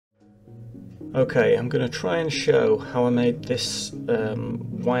Okay, I'm going to try and show how I made this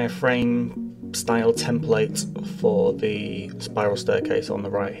wireframe style template for the spiral staircase on the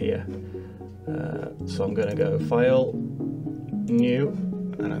right here. So I'm going to go File, New,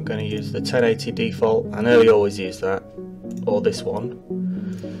 and I'm going to use the 1080 default. I nearly always use that, or this one,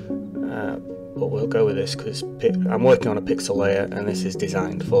 but we'll go with this because I'm working on a pixel layer and this is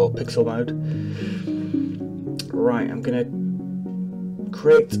designed for pixel mode. Right, I'm going to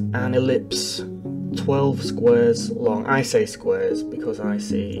create an ellipse 12 squares long. I say squares because I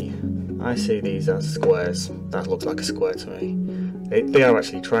see these as squares. That looks like a square to me. They are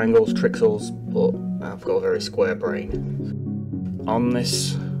actually triangles, Hexels, but I've got a very square brain. On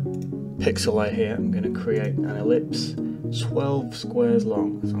this pixel layer here, I'm going to create an ellipse 12 squares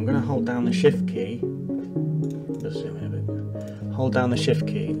long. So I'm going to hold down the shift key, just zoom in a bit, hold down the shift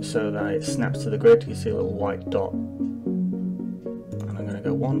key so that it snaps to the grid. You see a little white dot.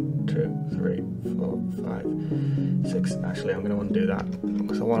 Go 1, 2, 3, 4, 5, 6. Actually, I'm going to undo that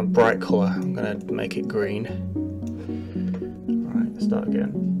because I want a bright colour. I'm going to make it green. Right, start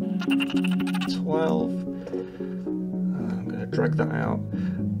again. 12. I'm going to drag that out.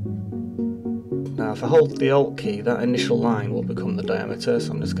 Now, if I hold the Alt key, that initial line will become the diameter.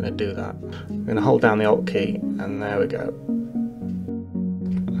 So I'm just going to do that. I'm going to hold down the Alt key, and there we go.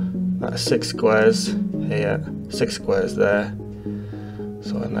 That's 6 squares here, 6 squares there.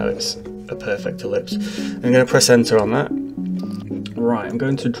 So I know it's a perfect ellipse. I'm going to press enter on that. Right, I'm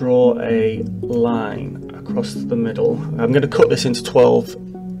going to draw a line across the middle. I'm going to cut this into 12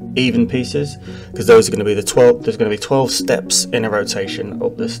 even pieces because those are going to be the 12. There's going to be 12 steps in a rotation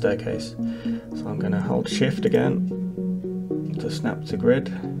up this staircase. So I'm going to hold shift again to snap to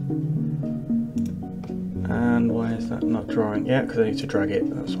grid. And why is that not drawing? Yeah, because I need to drag it.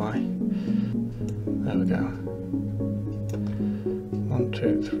 That's why. There we go. 1,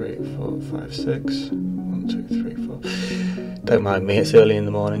 2, 3, 4, 5, 6. 1, 2, 3, 4. Don't mind me, it's early in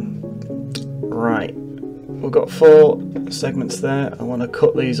the morning. Right, we've got 4 segments there. I want to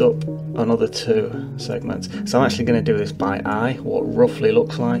cut these up another 2 segments. So I'm actually going to do this by eye, what roughly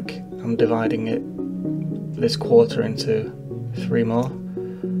looks like. I'm dividing it, this quarter, into 3 more.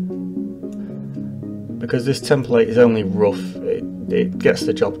 Because this template is only rough, it gets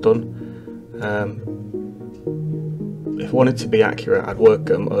the job done. If I wanted to be accurate, I'd work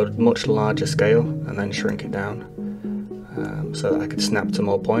at a much larger scale and then shrink it down so that I could snap to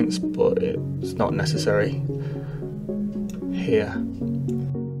more points, but it's not necessary here.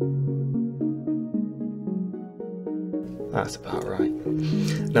 That's about right.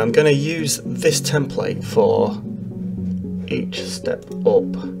 Now I'm going to use this template for each step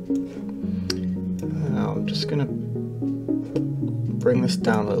up. Now I'm just going to bring this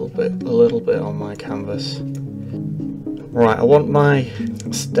down a little bit on my canvas. Right, I want my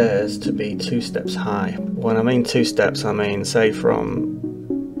stairs to be 2 steps high. When I mean 2 steps, I mean, say from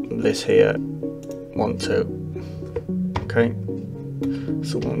this here, 1, 2. Okay,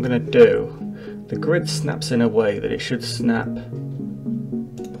 so what I'm going to do, the grid snaps in a way that it should snap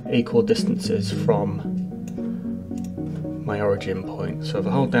equal distances from my origin point. So if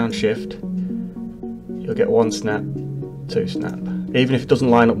I hold down shift, you'll get 1 snap, 2 snap. Even if it doesn't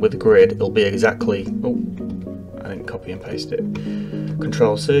line up with the grid, it'll be exactly... Oh, I didn't copy and paste it.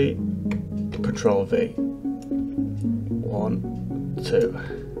 Control C, Control V. 1, 2.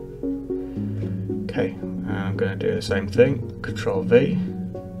 Okay, and I'm going to do the same thing. Control V.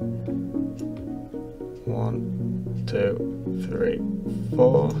 1, 2, 3,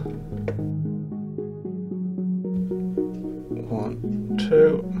 4. 1, 2.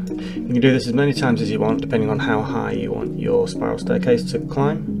 You can do this as many times as you want, depending on how high you want your spiral staircase to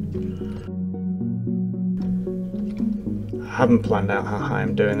climb. I haven't planned out how high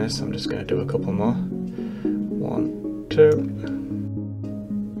I'm doing this, I'm just going to do a couple more. 1, 2.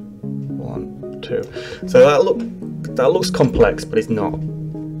 1, 2. So that looks complex, but it's not.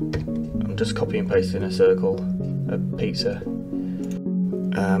 I'm just copy and pasting a circle, a pizza.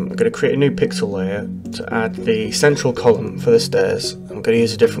 I'm going to create a new pixel layer to add the central column for the stairs. I'm going to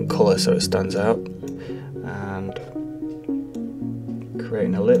use a different colour so it stands out. And create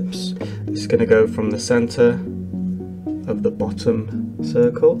an ellipse. It's going to go from the centre of the bottom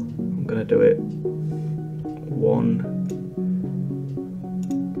circle. I'm going to do it 1.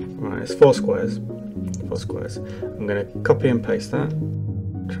 Right, it's 4 squares. 4 squares. I'm going to copy and paste that.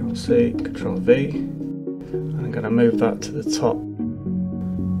 Control C, Control V. And I'm going to move that to the top.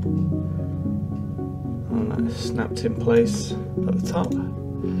 And that snapped in place at the top.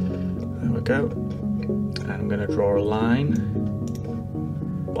 There we go. And I'm going to draw a line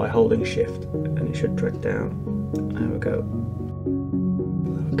by holding shift, and it should drag down. There we go.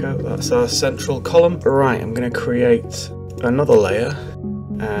 There we go, that's our central column. Right, I'm going to create another layer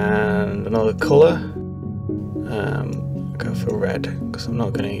and another colour. Go for red, because I'm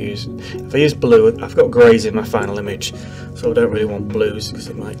not going to use, if I use blue, I've got greys in my final image, so I don't really want blues because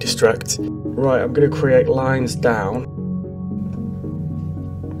it might distract. Right, I'm going to create lines down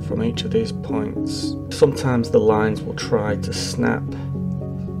from each of these points. Sometimes the lines will try to snap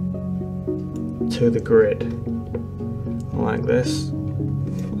to the grid like this,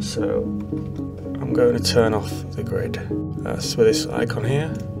 so I'm going to turn off the grid. That's with this icon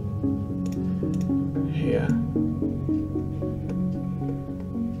here,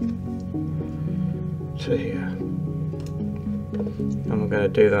 to here, and we're going to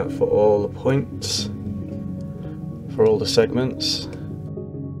do that for all the points, for all the segments,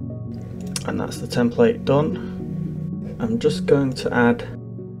 and that's the template done. I'm just going to add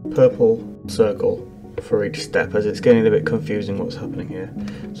purple circle for each step, as it's getting a bit confusing what's happening here.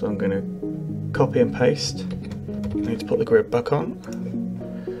 So I'm going to copy and paste. I need to put the grid back on,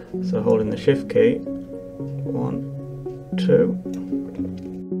 so holding the shift key, 1, 2.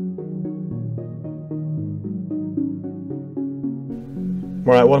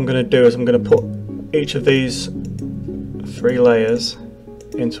 Right, what I'm going to do is I'm going to put each of these 3 layers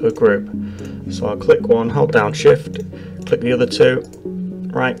into a group. So I'll click one, hold down shift, click the other 2,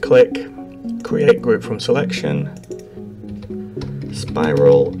 right click, create group from selection,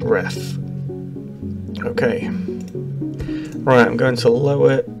 spiral ref. Okay. Right, I'm going to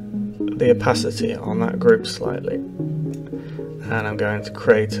lower the opacity on that group slightly, and I'm going to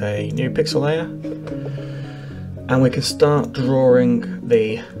create a new pixel layer, and we can start drawing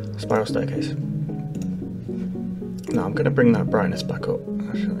the spiral staircase. Now I'm going to bring that brightness back up,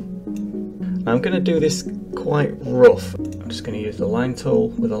 actually. Now I'm going to do this quite rough. I'm just going to use the line tool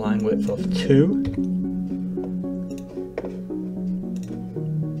with a line width of 2.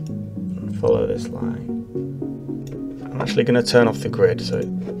 And follow this line. I'm actually going to turn off the grid so I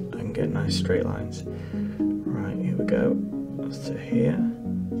can get nice straight lines. Right, here we go. That's to here.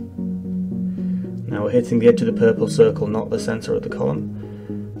 Now we're hitting the edge of the purple circle, not the center of the column,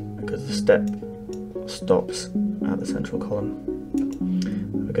 because the step stops at the central column.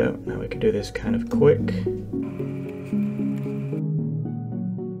 There we go. Now we can do this kind of quick.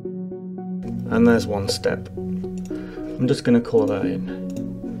 And there's one step. I'm just going to call that in.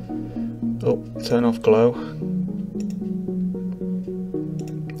 Oh, turn off glow.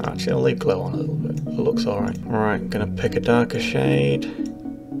 Actually, I'll leave glow on a little bit. It looks alright. Alright, I'm going to pick a darker shade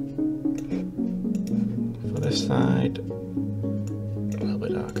this side, a little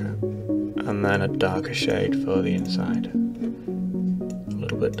bit darker, and then a darker shade for the inside, a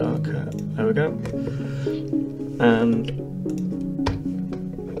little bit darker. There we go. And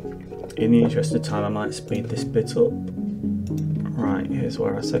in the interest of time, I might speed this bit up. Right, here's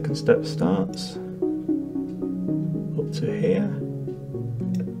where our second step starts, up to here.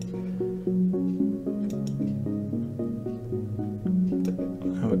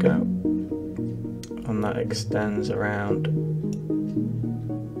 There we go. And that extends around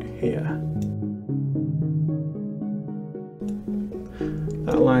here.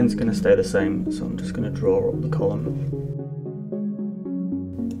 That line's going to stay the same, so I'm just going to draw up the column.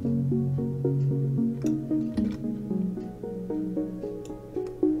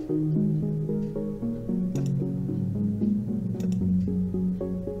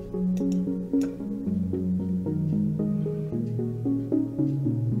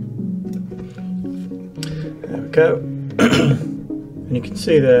 Go. And you can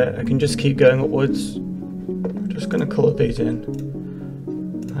see there I can just keep going upwards. I'm just going to colour these in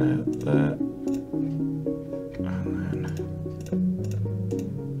there, and then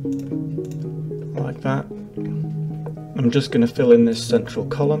like that. I'm just going to fill in this central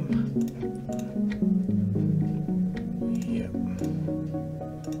column. Yep.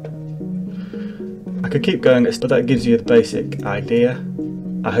 I could keep going, but that gives you the basic idea.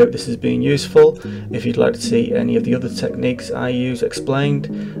 I hope this has been useful. If you'd like to see any of the other techniques I use explained,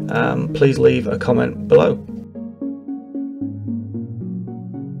 please leave a comment below.